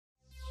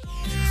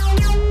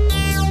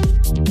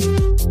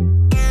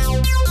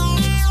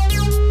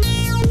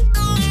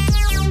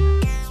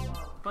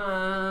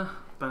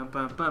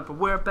up?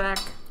 We're back.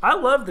 I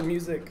love the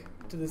music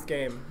to this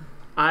game.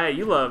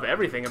 You love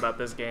everything about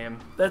this game.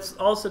 That's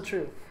also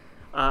true.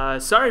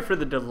 Sorry for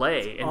the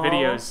delay in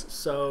videos.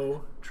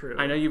 So true.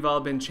 I know you've all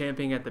been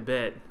champing at the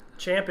bit.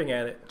 Champing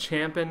at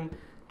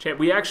it.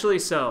 We actually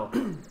sew.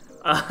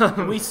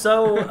 We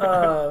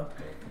sew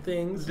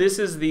things. This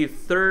is the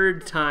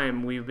third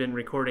time we've been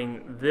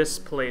recording this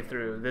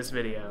playthrough, this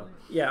video.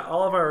 Yeah,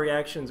 all of our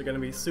reactions are going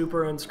to be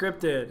super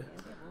unscripted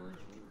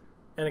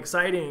and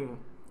exciting.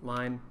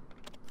 Line.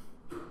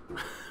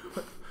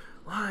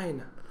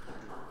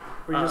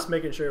 Were you just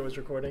making sure it was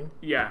recording?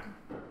 Yeah.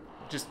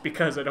 Just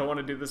because I don't want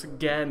to do this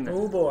again.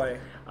 Oh boy.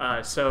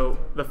 So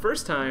the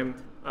first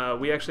time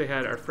we actually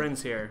had our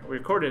friends here. We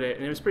recorded it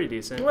and it was pretty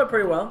decent. It went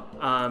pretty well.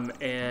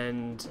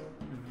 And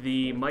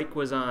the mic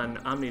was on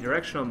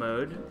omnidirectional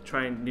mode,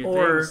 trying new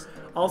Or things.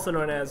 also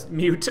known as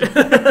mute.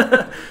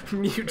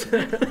 mute.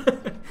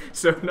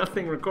 So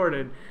nothing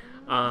recorded.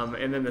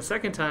 And then the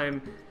second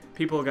time,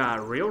 people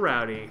got real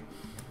rowdy.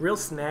 Real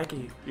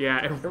snacky.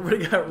 Yeah.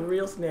 Everybody got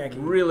real snacky.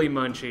 Really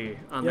munchy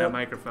on that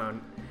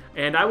microphone.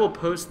 And I will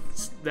post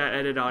that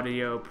edit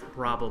audio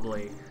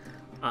probably.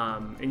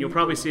 And you'll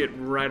probably see it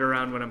right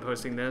around when I'm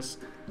posting this.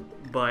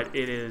 But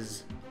it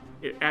is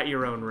at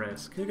your own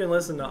risk. You can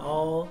listen to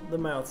all the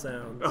mouth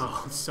sounds.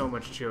 Oh, so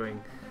much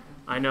chewing.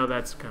 I know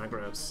that's kind of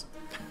gross.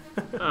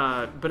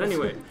 But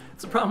anyway.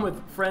 It's a problem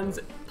with friends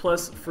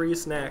plus free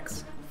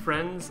snacks.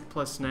 Friends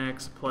plus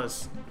snacks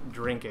plus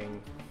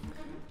drinking.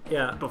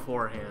 Yeah.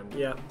 Beforehand.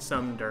 Yep.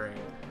 Some during.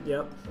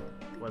 Yep.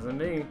 Wasn't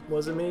me.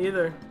 Wasn't me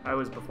either. I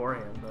was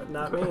beforehand, but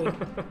not me.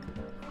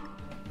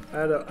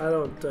 I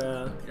don't.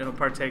 You don't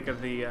partake of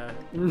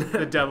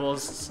the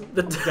devil's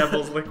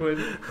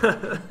liquid.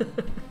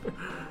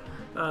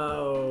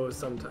 Oh,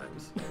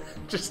 sometimes.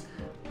 Just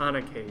on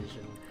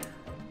occasion.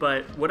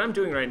 But what I'm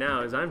doing right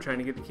now is I'm trying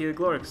to get the key to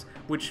Glorix,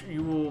 which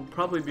you will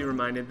probably be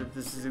reminded that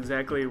this is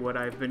exactly what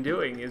I've been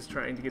doing, is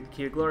trying to get the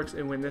key to Glorix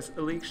and win this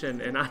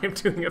election, and I am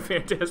doing a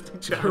fantastic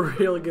job.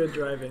 Real good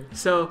driving.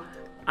 So,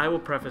 I will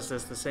preface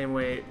this the same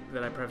way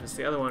that I prefaced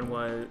the other one,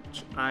 was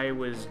I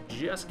was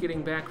just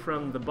getting back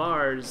from the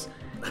bars,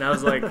 and I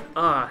was like,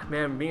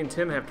 man, me and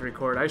Tim have to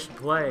record. I should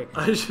play.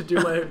 I should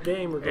do my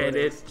game recording. And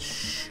it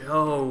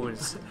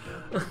shows.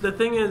 The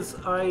thing is,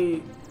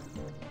 I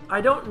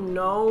don't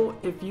know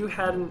if you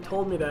hadn't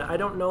told me that. I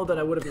don't know that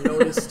I would have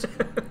noticed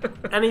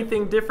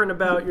anything different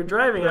about your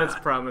driving. That's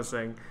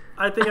promising.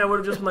 I think I would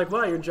have just been like,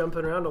 wow, you're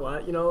jumping around a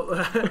lot. You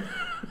know,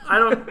 I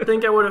don't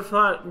think I would have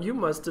thought you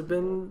must have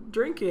been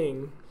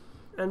drinking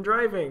and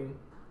driving.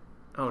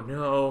 Oh,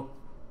 no.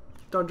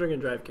 Don't drink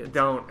and drive, kids.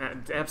 Don't.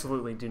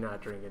 Absolutely do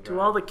not drink and drive. To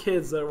all the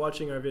kids that are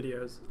watching our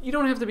videos. You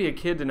don't have to be a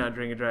kid to not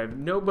drink and drive.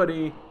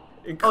 Nobody,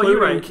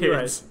 including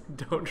kids,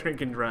 don't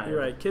drink and drive. You're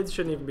right. Kids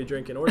shouldn't even be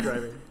drinking or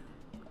driving.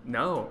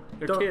 No,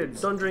 they're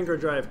kids. Don't drink or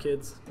drive,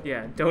 kids.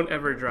 Yeah, don't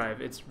ever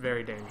drive. It's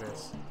very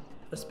dangerous.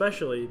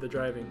 Especially the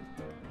driving.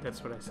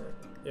 That's what I said.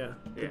 Yeah.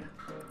 Yeah.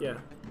 Yeah.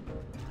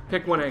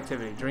 Pick one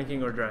activity,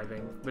 drinking or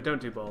driving, but don't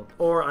do both.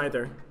 Or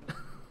either.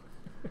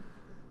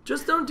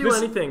 Just don't do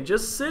anything.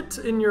 Just sit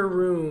in your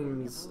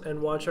rooms and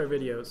watch our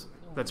videos.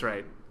 That's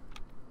right.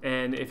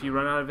 And if you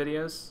run out of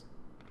videos,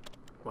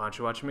 why don't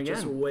you watch them again?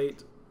 Just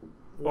wait.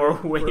 Or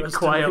wait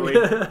quietly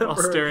while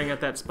staring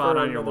at that spot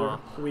on your wall.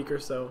 A week or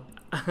so.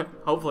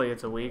 Hopefully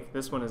it's a week.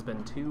 This one has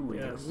been 2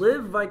 weeks. Yeah.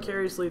 Live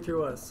vicariously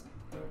through us.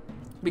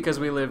 Because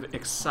we live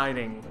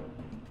exciting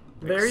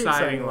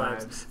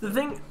lives. The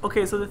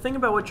thing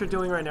about what you're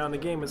doing right now in the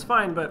game is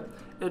fine, but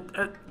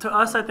to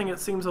us, I think it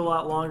seems a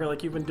lot longer.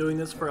 Like you've been doing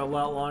this for a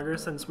lot longer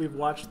since we've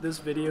watched this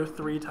video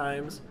 3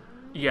 times.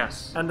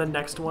 Yes. And the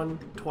next one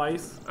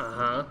twice.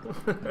 Uh-huh.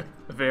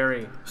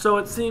 Very. So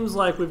it seems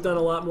like we've done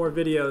a lot more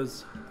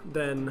videos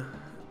than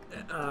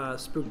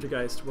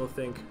Spooktergeist will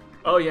think.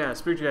 Oh yeah,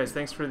 Spooktergeist,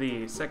 thanks for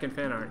the second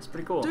fan art. It's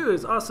pretty cool. Dude,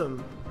 it's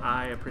awesome.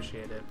 I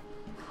appreciate it.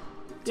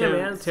 Tim,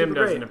 yeah, man, Tim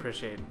doesn't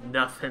appreciate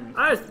nothing.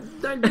 I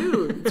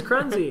do. It's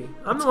crazy.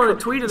 I'm the one who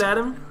tweeted at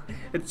him.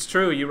 It's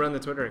true. You run the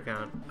Twitter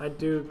account. I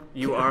do.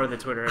 You are the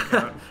Twitter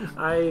account.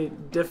 I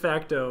de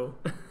facto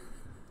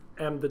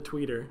am the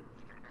tweeter.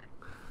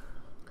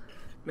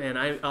 Man,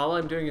 all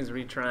I'm doing is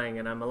retrying,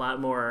 and I'm a lot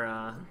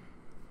more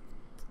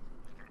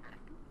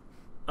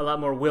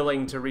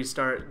willing to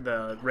restart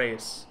the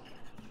race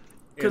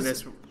in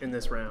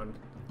this round.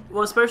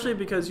 Well, especially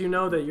because you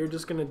know that you're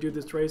just going to do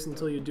this race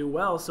until you do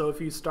well, so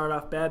if you start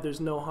off bad, there's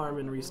no harm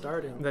in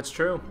restarting. That's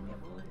true.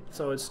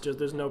 So it's just,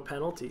 there's no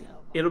penalty.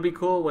 It'll be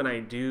cool when I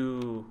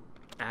do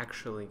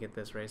actually get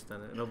this race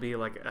done. It'll be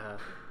like a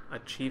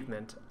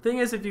achievement. Thing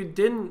is, if you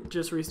didn't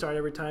just restart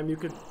every time, you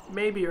could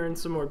maybe earn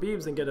some more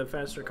beeps and get a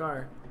faster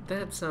car.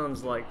 That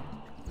sounds like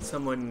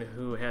someone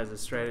who has a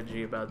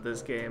strategy about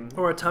this game.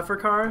 Or a tougher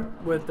car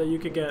with that you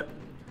could get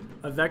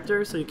a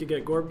vector, so you could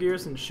get Gorb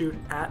gears and shoot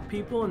at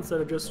people instead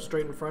of just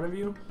straight in front of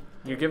you.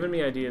 You're giving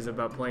me ideas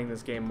about playing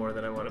this game more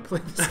than I want to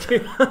play this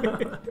game.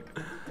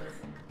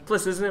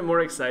 Plus, isn't it more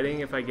exciting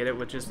if I get it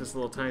with just this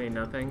little tiny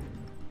nothing?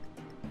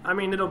 I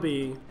mean, it'll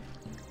be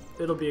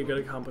a good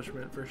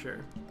accomplishment for sure.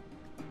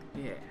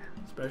 Yeah.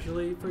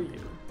 Especially for you.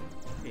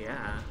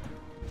 Yeah.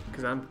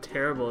 Because I'm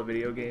terrible at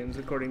video games,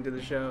 according to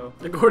the show.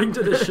 According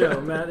to the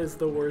show, Matt is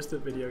the worst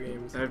at video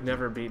games. I've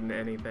never beaten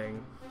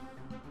anything.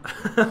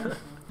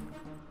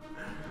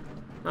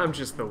 I'm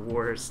just the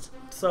worst.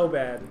 So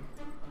bad.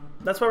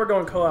 That's why we're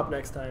going co-op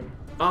next time.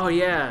 Oh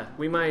yeah,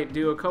 we might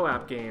do a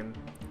co-op game.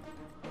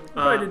 We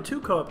probably did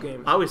 2 co-op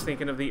games. I was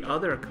thinking of the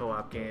other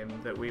co-op game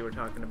that we were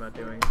talking about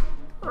doing.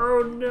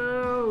 Oh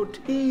no,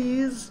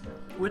 tease.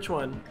 Which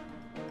one?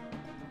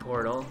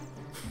 Portal.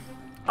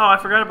 Oh, I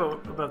forgot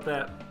about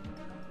that.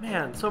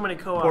 Man, so many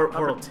co-op.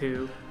 Portal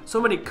 2. So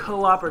many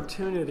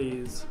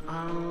co-opportunities.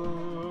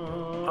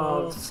 Oh.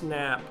 Oh,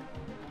 snap.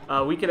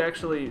 We could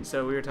actually,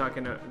 so we were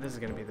talking, this is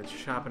going to be the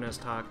shopping-us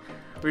talk.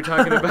 We were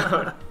talking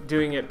about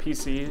doing it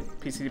PC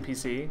to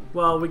PC.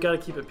 Well, we got to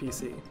keep it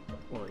PC.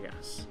 Well,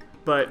 yes.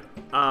 But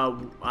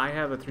I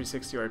have a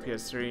 360 or a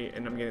PS3,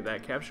 and I'm getting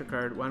that capture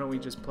card. Why don't we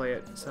just play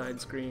it side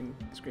screen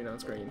on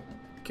screen?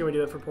 Can we do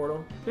that for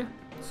Portal? Yeah.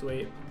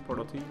 Sweet.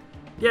 Portal 2?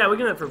 Yeah, we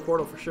can do that for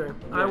Portal for sure.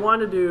 Yeah. I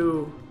want to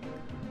do...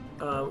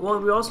 well,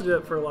 we also do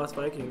it for Lost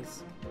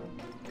Vikings.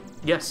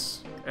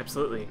 Yes,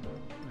 absolutely.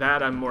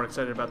 That I'm more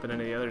excited about than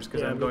any of the others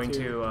because Yeah, I'm me going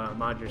too. to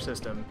mod your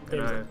system, and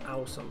Game's I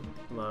awesome.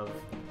 love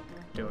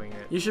doing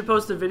it. You should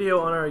post a video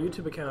on our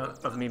YouTube account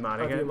Of me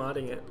modding of it? you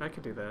modding it. I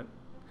could do that.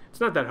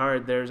 It's not that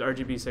hard. There's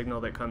RGB signal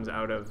that comes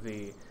out of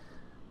the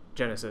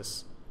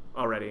Genesis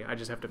already. I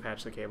just have to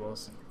patch the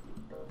cables.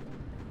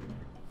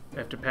 I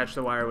have to patch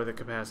the wire with a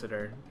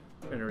capacitor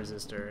and a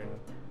resistor, and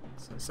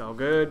it's all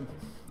good.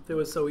 If it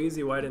was so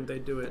easy, why didn't they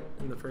do it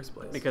in the first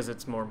place? Because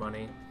it's more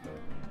money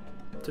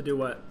To do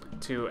what?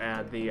 to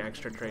add the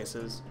extra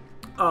traces.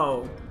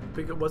 Oh,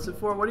 because what's it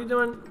for? What are you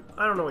doing?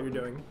 I don't know what you're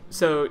doing.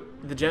 So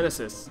the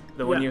Genesis,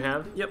 the one Yeah. you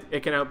have, Yep.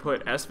 it can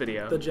output S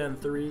video. The Gen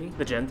 3.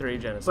 The Gen 3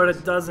 Genesis. But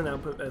it doesn't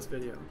output S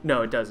video.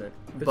 No, it doesn't.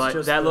 It's But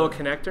just that the- little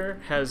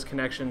connector has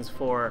connections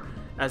for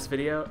S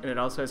video, and it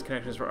also has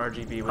connections for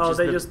RGB. Which Oh, is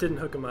they the, just didn't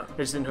hook them up.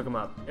 They just didn't hook them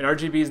up. And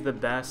RGB is the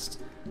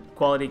best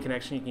quality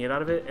connection you can get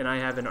out of it, and I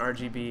have an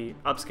RGB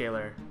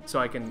upscaler, so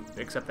I can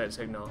accept that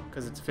signal,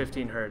 because it's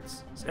 15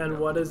 hertz signal. And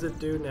what does it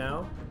do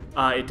now?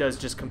 It does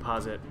just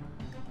composite,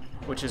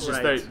 which is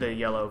just Right. the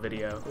yellow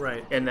video.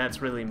 Right. And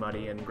that's really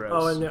muddy and gross.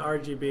 Oh, and the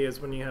RGB is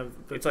when you have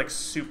the, it's like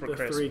super the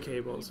crisp. 3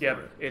 cables. Yep.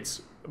 for it.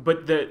 It's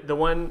but the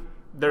one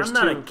there's I'm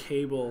not two. a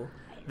cable.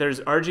 There's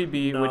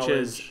RGB, which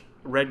is knowledge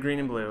red, green,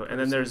 and blue, and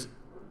then person.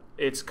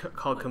 it's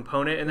called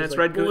component, and There's that's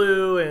like red,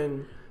 blue,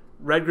 and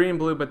red, green, and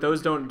blue. But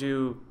those don't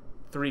do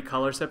 3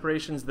 color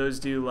separations. Those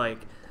do like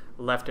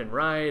left and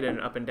right and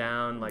up and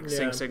down, like Yeah.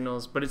 sync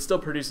signals. But it still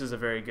produces a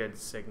very good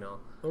signal.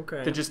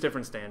 okay. They're just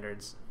different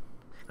standards.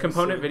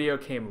 Component see. video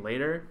came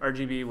later.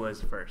 RGB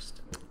was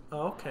first.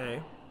 Oh,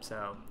 okay.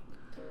 So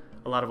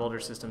a lot of older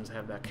systems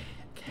have that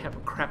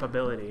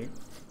crapability.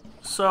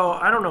 So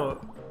I don't know,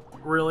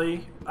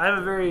 really. I have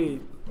a very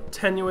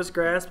tenuous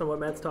grasp on what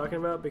Matt's talking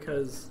about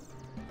because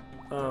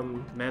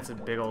Matt's a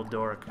big old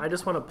dork. I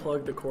just want to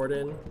plug the cord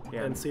in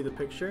Yeah. and see the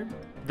picture.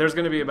 There's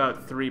going to be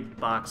about 3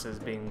 boxes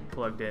being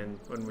plugged in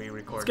when we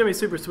record. It's gonna be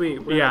super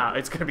sweet. Yeah,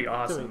 it's going to be It's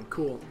gonna awesome. be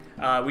cool.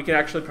 We can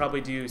actually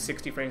probably do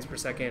 60 frames per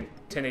second,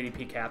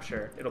 1080p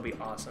capture. It'll be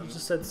awesome. You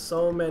just said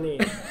so many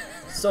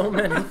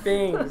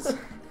things,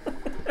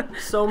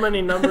 so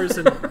many numbers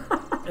and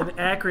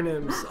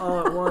acronyms all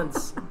at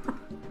once.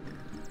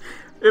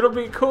 It'll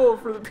be cool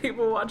for the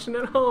people watching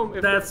at home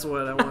That's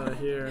what I want to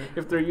hear.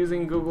 if they're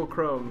using Google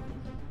Chrome.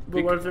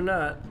 But what if they're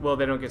not? Well,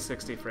 they don't get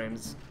 60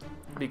 frames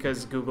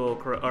because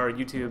or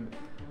YouTube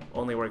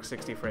only works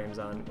 60 frames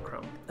on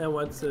Chrome. And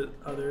what's the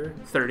other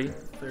 30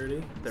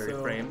 30?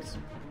 So- frames.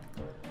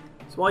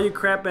 So all you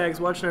crap bags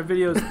watching our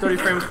videos 30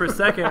 frames per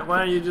second, why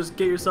don't you just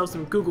get yourself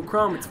some Google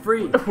Chrome? It's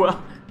free.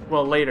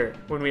 Well, later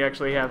when we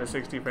actually have a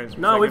 60 frames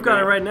per second. No, we've got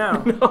it video. right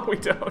now. No, we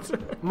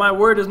don't. My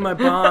word is my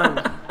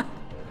bond.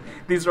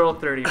 These are all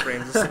 30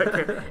 frames a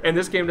second. And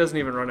this game doesn't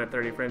even run at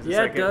 30 frames a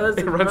Yeah, it second. does.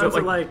 It runs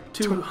at like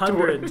tw-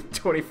 200.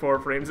 24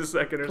 frames a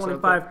second or something.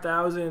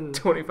 25,000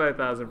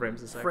 25,000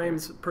 frames a second.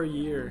 frames per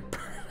year.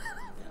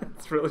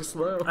 It's really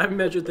slow. I've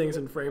measured things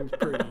in frames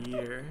per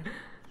year.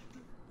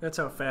 That's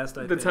how fast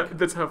I think.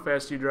 That's how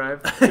fast you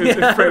drive.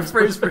 Yeah, frames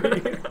frames per per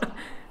second.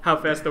 How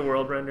fast the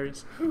world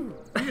renders. You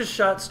just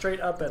shot straight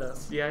up at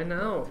us. Yeah, I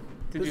know.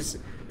 This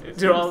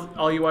Did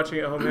all you watching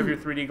at home have your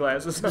 3D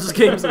glasses on? This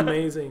game's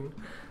amazing.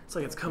 It's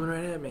like it's coming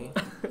right at me.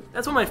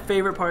 That's one of my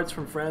favorite parts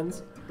from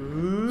Friends. It's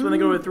when they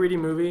go to a 3D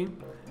movie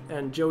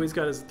and Joey's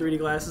got his 3D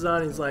glasses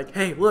on and he's like,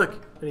 "Hey, look!"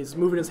 And he's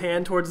moving his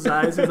hand towards his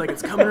eyes. He's like,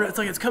 "It's coming! It's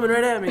like it's coming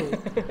right at me!"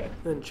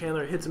 Then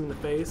Chandler hits him in the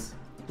face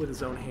with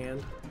his own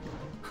hand.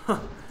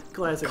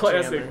 Classic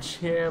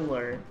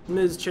Chandler.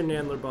 Ms.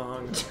 Chandler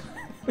Bong.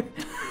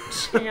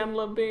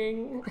 Chandler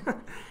Bing.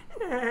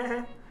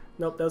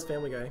 Nope, that was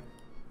Family Guy.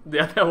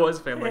 Yeah, that was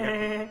Family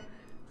Guy.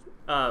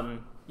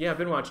 Yeah, I've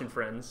been watching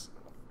Friends.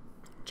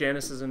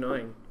 Janice is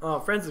annoying. Oh,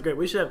 Friends is great.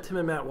 We should have Tim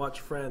and Matt watch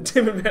Friends.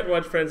 Tim and Matt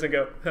watch Friends and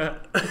go,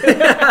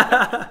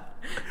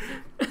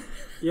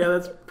 Yeah,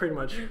 that's pretty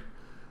much.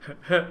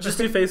 Just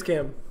do face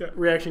cam, Yeah.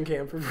 reaction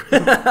cam for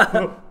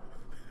Friends.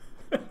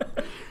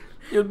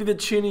 It would be the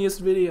chiniest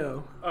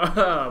video.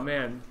 Oh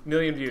man,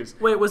 1,000,000 views.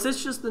 Wait, was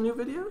this just the new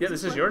video? Yeah,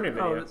 this is your new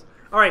video.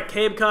 All right,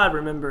 Cape Cod.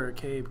 Remember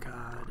Cape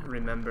Cod.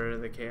 Remember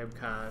the Cape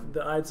Cod.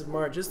 The Ides of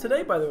March is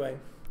today, by the way.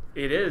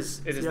 It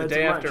is. It is the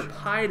day after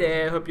Pie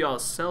Day. I hope you all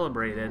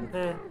celebrated.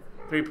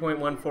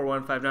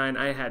 3.14159.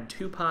 I had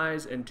 2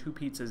 pies and 2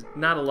 pizzas,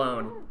 not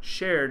alone,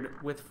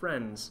 shared with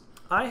friends.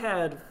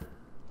 I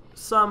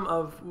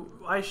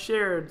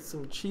shared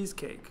some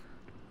cheesecake.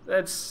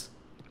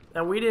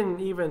 And we didn't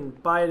even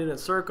buy it in a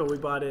circle. We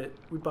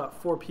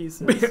bought 4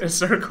 pieces. In a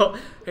circle?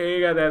 Hey,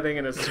 you got that thing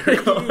in a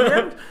circle.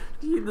 Yeah,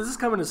 does this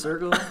come in a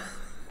circle?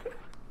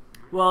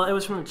 Well, it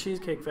was from the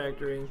Cheesecake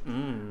Factory.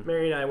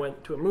 Mary and I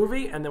went to a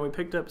movie, and then we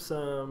picked up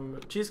some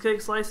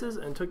cheesecake slices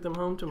and took them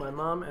home to my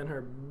mom and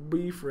her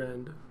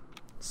boyfriend.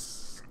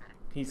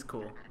 He's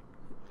cool.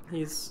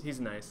 He's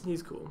nice.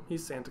 He's cool.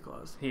 He's Santa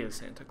Claus. He is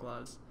Santa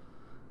Claus.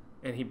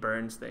 And he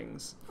burns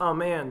things. Oh,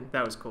 man.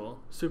 That was cool.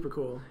 Super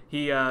cool.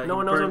 No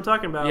one knows what I'm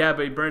talking about. Yeah,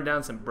 but he burned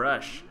down some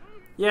brush.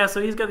 Yeah,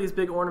 so he's got these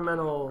big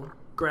ornamental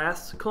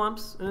grass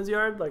clumps in his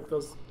yard, like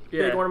those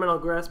big ornamental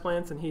grass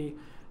plants, and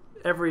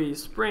every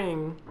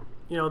spring,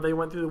 they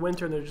went through the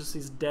winter and there's just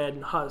these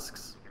dead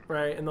husks,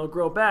 right? And they'll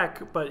grow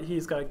back, but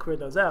he's got to clear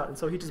those out. And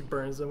so he just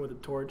burns them with a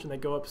torch, and they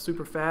go up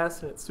super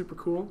fast, and it's super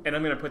cool. And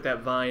I'm going to put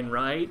that vine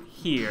right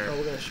here. Oh,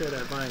 we're going to share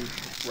that vine.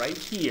 Right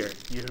here.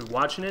 You're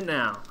watching it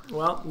now.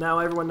 Well, now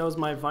everyone knows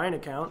my Vine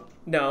account.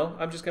 No,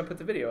 I'm just going to put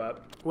the video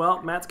up.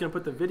 Well, Matt's going to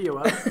put the video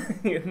up.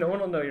 No one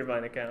will know your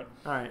Vine account.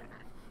 All right.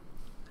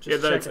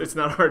 It's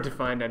not hard to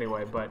find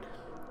anyway, but...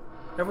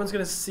 Everyone's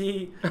going to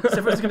see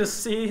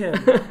him.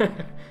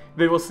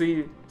 They will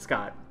see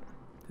Scott.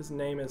 His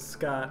name is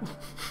Scott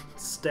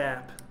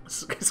Stapp.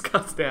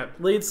 Scott Stapp.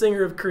 Lead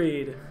singer of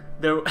Creed.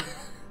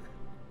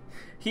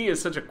 He is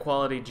such a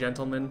quality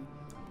gentleman.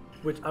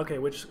 Which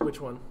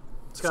one?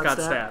 Scott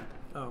Stapp.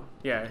 Oh.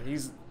 Yeah,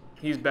 he's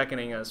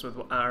beckoning us with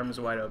arms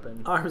wide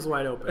open. Arms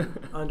wide open,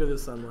 under the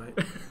sunlight.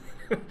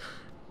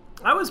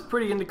 I was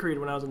pretty into Creed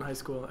when I was in high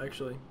school,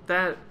 actually.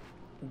 That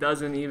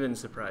doesn't even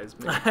surprise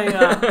me.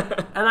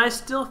 And I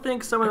still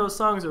think some of those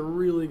songs are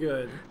really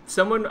good.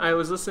 I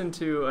was listening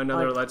to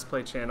another Let's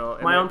Play channel.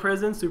 My Own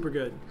Prison, super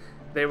good.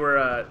 They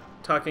were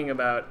talking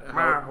about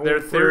how their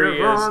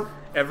theory is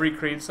every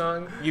Creed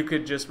song you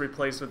could just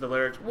replace with the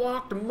lyrics,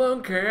 "Walk the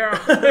monkey."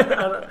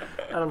 I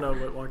don't know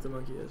what "Walk the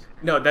Monkey" is.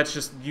 No, that's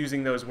just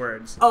using those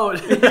words. Oh.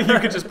 You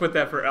could just put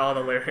that for all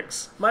the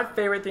lyrics. My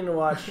favorite thing to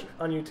watch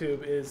on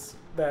YouTube is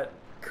that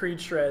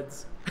Creed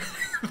shreds.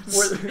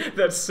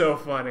 That's so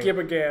funny. Gib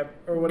a gab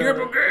or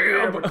whatever.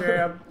 Gib a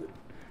gab.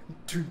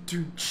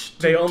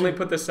 They only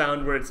put the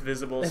sound where it's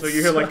visible, so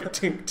you hear like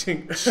tink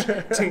tink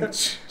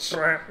tink.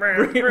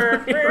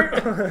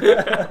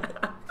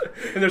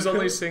 And there's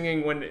only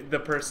singing when the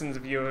person's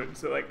view.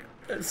 So like,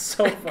 it's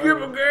so funny.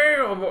 Gib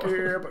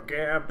a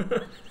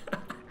gab.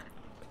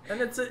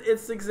 And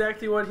it's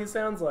exactly what he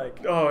sounds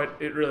like. Oh,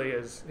 it really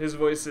is. His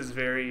voice is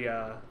very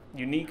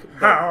unique,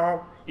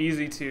 but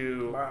easy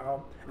to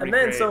And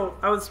then, so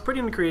I was pretty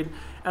into Creed.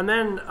 And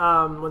then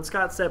when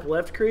Scott Stapp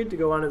left Creed to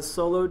go on his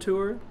solo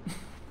tour,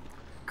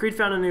 Creed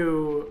found a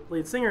new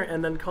lead singer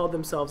and then called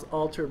themselves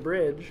Alter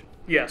Bridge.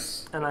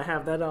 Yes. And I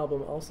have that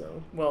album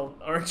also. Well,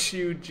 aren't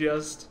you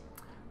just...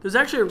 There's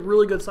actually a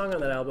really good song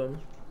on that album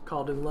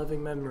called In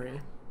Loving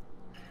Memory.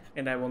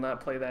 And I will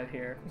not play that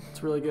here.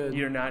 It's really good.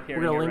 You're not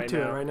hearing it right now. We're going to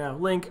link to it right now.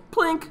 Link.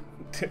 Plink.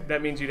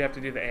 That means you'd have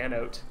to do the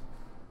annote.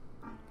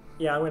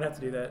 Yeah, I'm going to have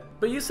to do that.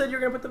 But you said you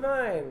were going to put the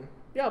Vine.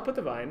 Yeah, I'll put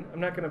the Vine. I'm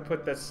not going to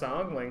put the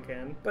song link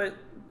in. But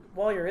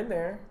while you're in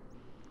there...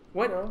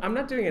 What? You know. I'm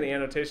not doing any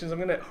annotations. I'm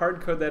going to hard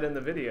code that in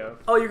the video.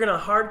 Oh, you're going to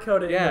hard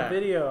code it in the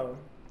video.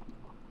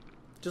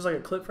 Just like a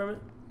clip from it?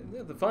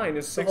 Yeah, the Vine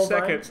is 6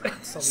 seconds.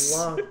 That's a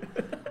long.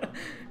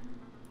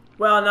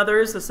 Well, now there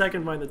is the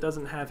second Vine that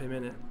doesn't have him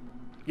in it.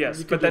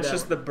 Yes, but that's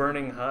just the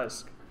burning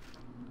husk.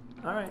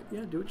 All right,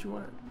 yeah, do what you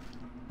want.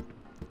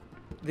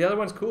 The other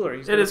one's cooler.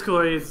 It is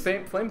cooler. He's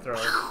flamethrower.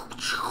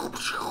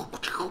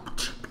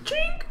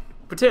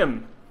 But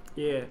Tim.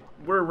 Yeah.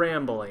 We're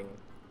rambling.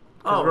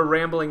 Oh. We're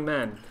rambling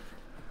men.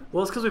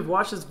 Well, it's because we've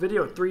watched this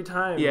video 3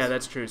 times. Yeah,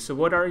 that's true. So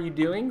what are you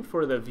doing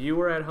for the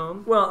viewer at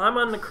home? Well, I'm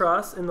on the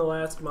cross in the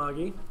last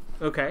Moggy.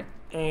 Okay.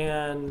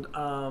 And,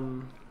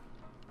 I'm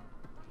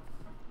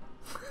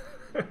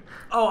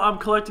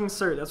collecting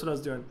cert. That's what I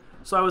was doing.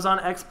 So I was on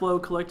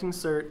Explo collecting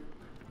cert.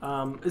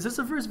 Is this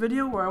the first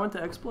video where I went to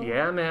Explo?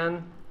 Yeah,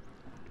 man.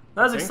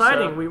 That was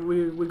exciting. So.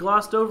 We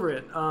glossed over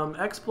it.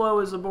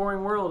 Explo is a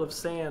boring world of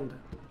sand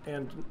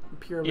and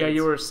pyramids. Yeah,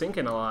 you were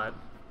sinking a lot.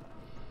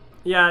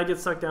 Yeah, I get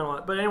sucked down a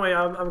lot. But anyway,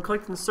 I'm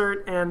collecting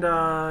cert,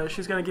 and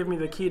she's going to give me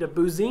the key to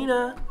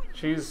Boozina.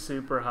 She's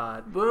super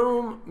hot.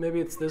 Boom.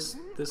 Maybe it's this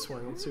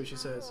one. Let's see what she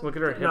says. Look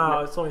at her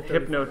it's only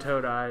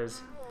hypno-toad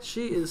eyes.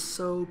 She is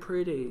so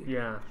pretty.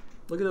 Yeah.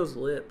 Look at those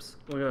lips.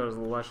 Look at those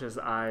luscious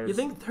eyes. You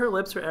think her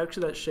lips are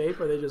actually that shape,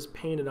 or are they just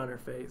painted on her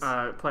face?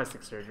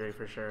 Plastic surgery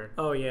for sure.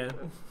 Oh, yeah.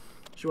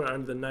 She went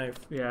under the knife.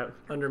 Yeah.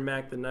 Under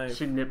Mac the knife.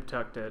 She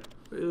nip-tucked it.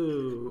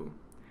 Ooh.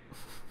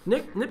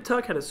 Nip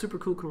Tuck had a super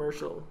cool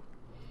commercial.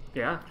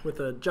 Yeah. with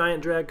a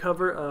giant drag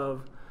cover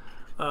of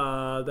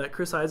that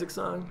Chris Isaac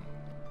song.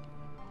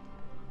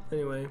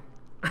 Anyway.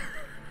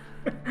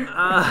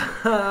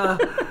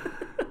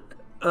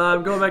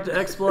 I'm going back to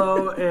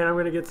Explo, and I'm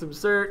going to get some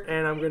cert,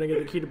 and I'm going to get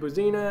the key to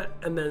Buzina,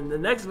 and then the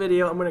next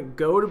video, I'm going to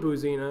go to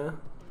Buzina.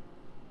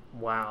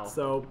 Wow.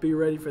 So be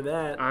ready for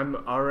that. I'm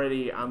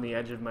already on the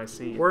edge of my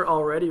seat. We're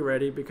already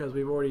ready because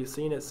we've already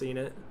seen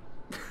it.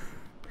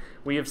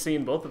 We have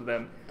seen both of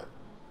them.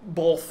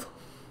 Both.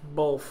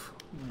 Both.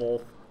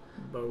 Both.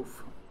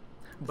 Both.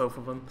 Both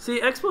of them. See,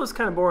 Explo is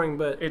kind of boring,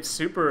 but... It's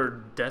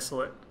super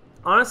desolate.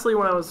 Honestly,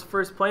 when I was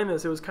first playing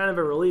this, it was kind of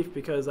a relief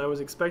because I was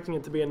expecting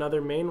it to be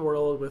another main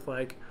world with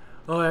like,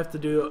 oh, I have to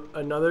do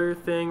another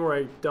thing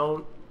where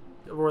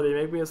they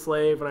make me a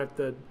slave and I have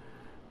to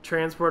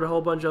transport a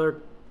whole bunch of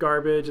other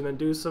garbage and then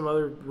do some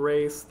other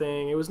race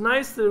thing. It was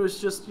nice that it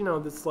was just,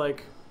 this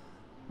like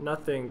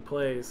nothing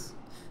place.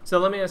 So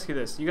let me ask you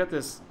this. You got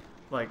this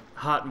like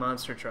hot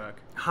monster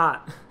truck.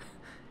 Hot.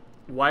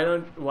 Why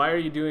are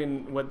you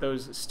doing what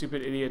those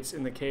stupid idiots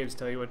in the caves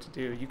tell you what to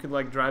do? You could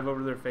like drive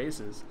over their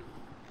faces.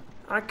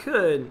 I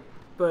could,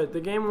 but the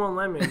game won't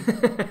let me.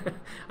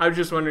 I was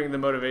just wondering the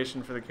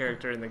motivation for the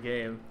character in the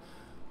game.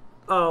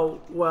 Oh,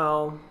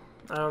 well,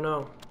 I don't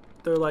know.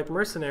 They're like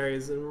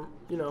mercenaries and,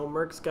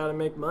 Merc's got to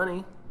make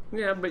money.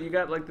 Yeah, but you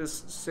got like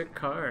this sick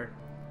car.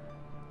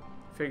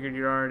 Figured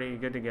you're already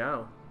good to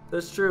go.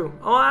 That's true.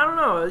 Oh, I don't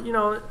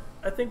know.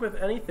 I think with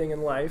anything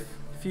in life,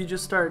 if you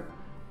just start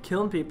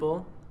killing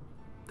people,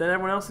 then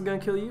everyone else is going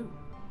to kill you.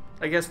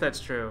 I guess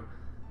that's true.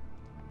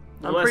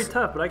 I'm pretty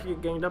tough, but I could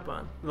get ganged up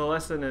on. The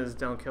lesson is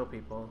don't kill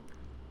people.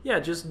 Yeah,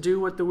 just do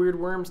what the weird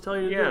worms tell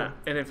you to do. Yeah,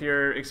 and if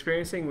you're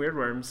experiencing weird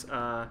worms,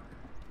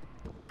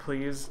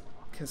 please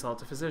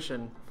consult a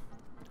physician.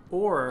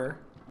 Or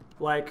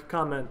like,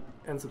 comment,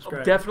 and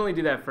subscribe. Definitely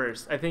do that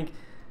first. I think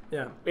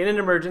in an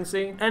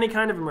emergency. Any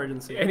kind of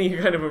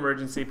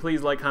emergency.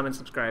 Please like, comment,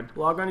 subscribe.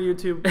 Log on to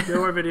YouTube, go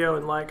to our video,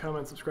 and like,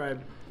 comment,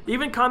 subscribe.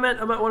 Even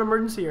comment about what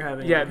emergency you're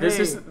having. Yeah, like,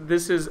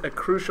 this is a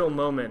crucial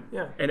moment.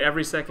 Yeah. And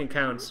every second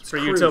counts for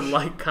you to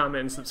like,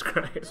 comment, and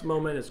subscribe. This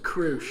moment is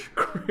crucial.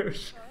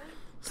 Crucial.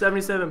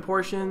 77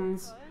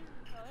 portions.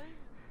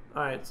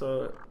 Alright,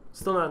 so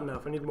still not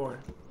enough. I need more.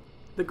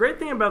 The great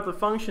thing about the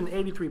function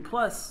 83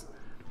 plus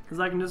is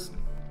I can just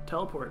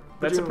teleport.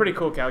 That's a pretty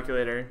cool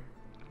calculator.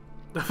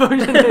 The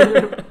function.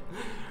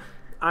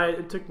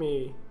 It took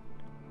me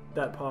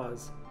that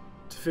pause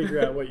to figure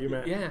out what you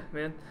meant. Yeah,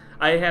 man.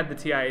 I had the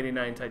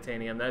TI-89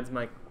 Titanium. That's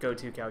my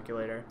go-to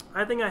calculator.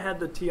 I think I had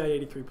the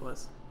TI-83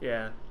 plus.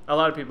 Yeah, a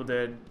lot of people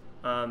did.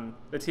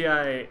 The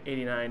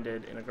TI-89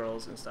 did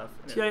integrals and stuff.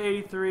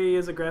 TI-83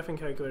 is a graphing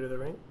calculator, though,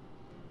 right?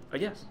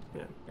 Yes.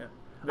 Yeah.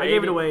 I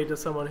gave it away to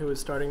someone who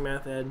was starting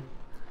math ed.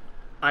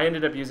 I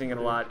ended up using it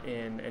a lot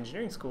in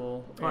engineering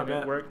school, and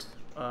it worked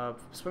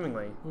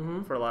swimmingly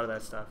for a lot of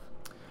that stuff.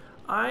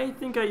 I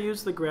think I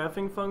used the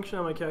graphing function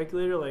on my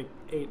calculator like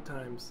 8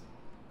 times.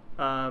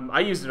 I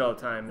used it all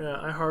the time.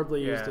 Yeah, I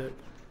hardly used it.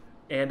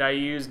 And I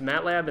used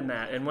MATLAB in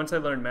that. And once I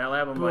learned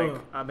MATLAB, I'm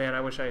like, oh man, I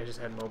wish I just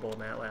had mobile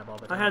MATLAB all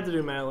the time. I had to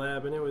do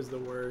MATLAB, and it was the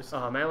worst.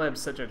 Oh, MATLAB's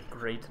such a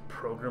great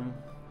program.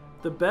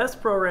 The best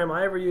program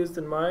I ever used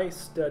in my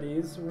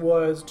studies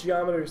was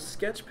Geometer's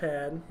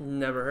Sketchpad.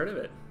 Never heard of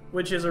it.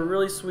 Which is a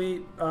really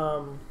sweet...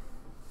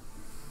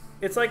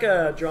 it's like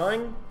a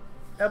drawing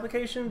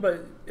application,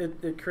 but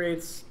it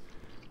creates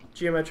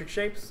geometric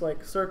shapes,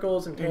 like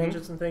circles and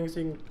tangents and things.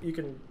 So you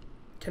can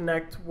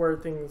connect where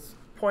things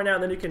point out,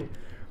 and then you can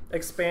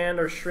expand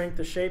or shrink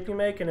the shape you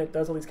make, and it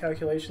does all these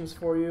calculations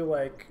for you,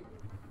 like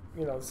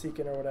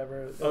secant or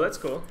whatever. Oh, that's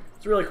cool.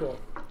 It's really cool.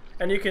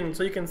 And you can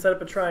set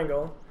up a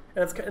triangle,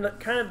 and it's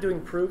kind of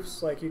doing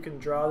proofs. Like you can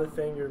draw the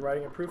thing you're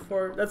writing a proof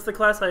for. That's the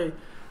class I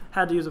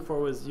had to use it for,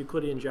 was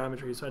Euclidean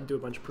geometry, so I had to do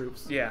a bunch of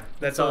proofs. Yeah,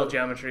 that's all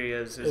geometry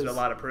is a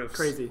lot of proofs.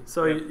 Crazy.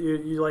 So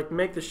you like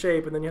make the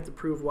shape, and then you have to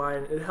prove why,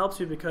 and it helps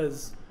you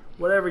because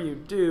whatever you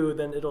do,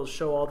 then it'll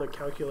show all the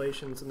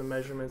calculations and the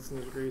measurements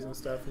and the degrees and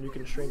stuff, and you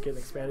can shrink it and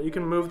expand it. You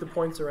can move the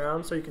points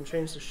around, so you can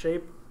change the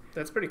shape.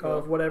 That's pretty cool.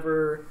 Of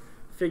whatever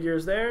figure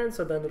is there, and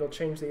so then it'll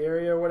change the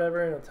area or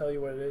whatever, and it'll tell you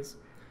what it is.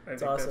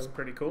 It's awesome. That's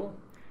pretty cool.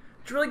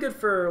 It's really good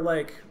for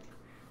like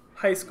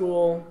high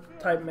school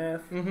type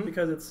math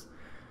because it's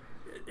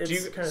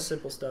kind of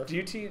simple stuff. Do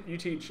you teach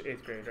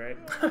 8th grade, right?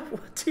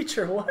 What,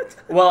 teacher? What?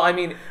 Well, I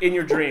mean, in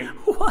your dream.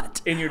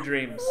 What? In your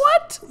dreams.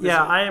 What?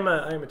 Yeah, I am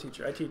a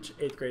teacher. I teach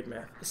 8th grade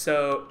math.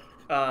 So,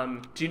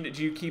 do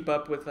you keep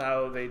up with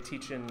how they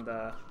teach in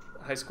the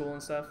high school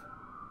and stuff?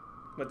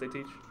 What they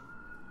teach?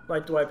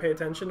 Like, do I pay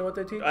attention to what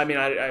they teach? I mean,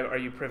 are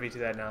you privy to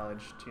that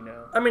knowledge? Do you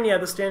know? I mean, yeah,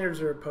 the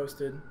standards are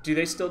posted. Do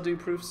they still do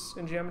proofs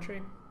in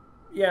geometry?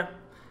 Yeah.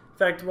 In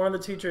fact, one of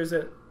the teachers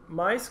at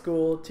my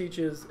school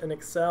teaches an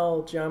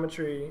Excel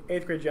geometry,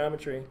 8th grade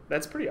geometry.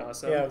 That's pretty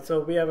awesome. Yeah,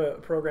 so we have a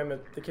program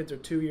that the kids are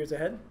 2 years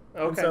ahead.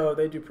 Okay. And so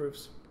they do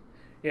proofs.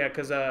 Yeah,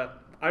 because I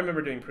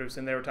remember doing proofs,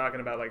 and they were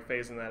talking about like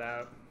phasing that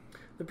out.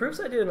 The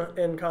proofs I did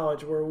in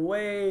college were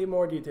way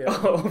more detailed.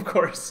 Oh, of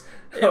course.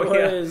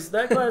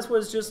 That class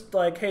was just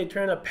like, hey,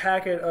 turn in a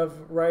packet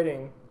of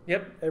writing.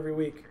 Yep. every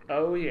week.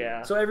 Oh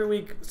yeah. So every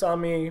week saw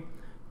me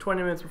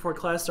 20 minutes before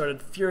class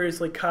started,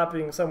 furiously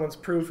copying someone's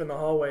proof in the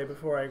hallway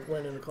before I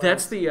went into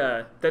class.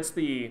 That's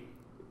the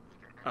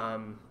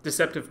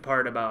deceptive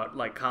part about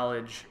like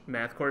college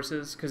math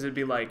courses, because it'd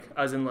be like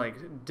I was in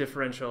like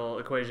differential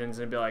equations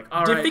and it'd be like,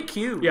 all right,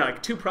 Diffie-Q. yeah,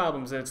 like 2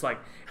 problems and it's like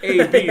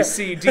A B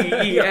C D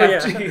E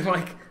F G,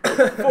 like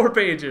 4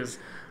 pages.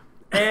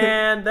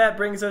 And that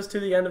brings us to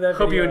the end of that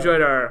Hope video. you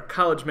enjoyed our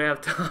college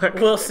math talk.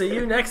 We'll see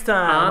you next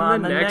time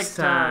on the next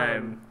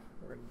time.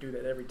 We're gonna do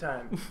that every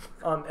time.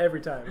 Every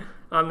time.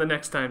 On the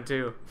next time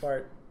too.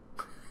 Fart.